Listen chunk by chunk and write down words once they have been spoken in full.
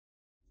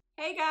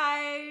Hey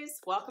guys,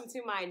 welcome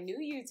to my new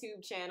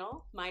YouTube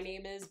channel. My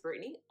name is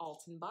Brittany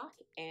Altenbach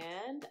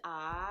and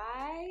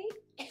I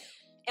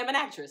am an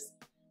actress.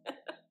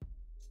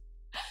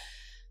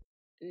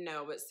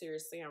 No, but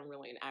seriously, I'm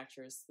really an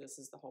actress. This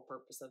is the whole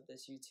purpose of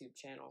this YouTube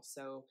channel.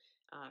 So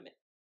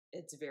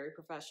it's very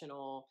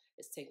professional.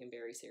 It's taken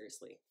very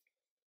seriously.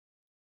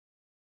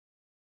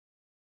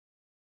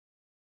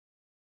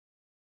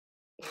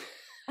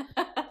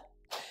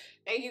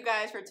 Thank you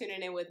guys for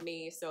tuning in with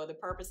me. So the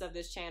purpose of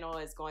this channel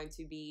is going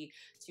to be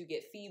to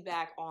get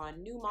feedback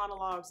on new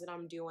monologues that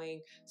I'm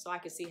doing so I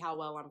can see how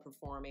well I'm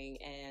performing,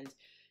 and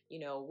you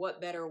know,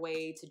 what better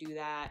way to do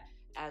that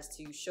as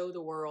to show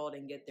the world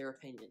and get their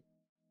opinion,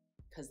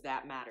 because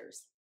that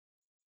matters.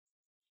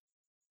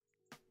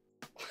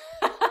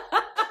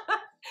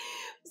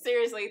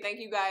 Seriously, thank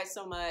you guys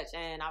so much,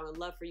 and I would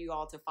love for you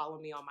all to follow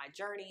me on my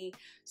journey.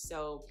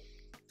 So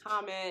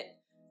comment,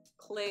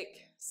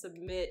 click,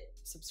 submit,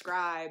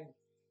 subscribe,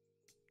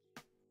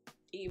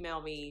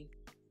 email me.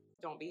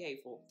 Don't be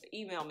hateful.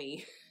 Email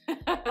me.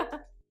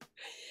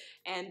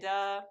 And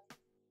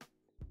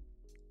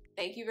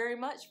thank you very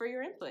much for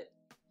your input.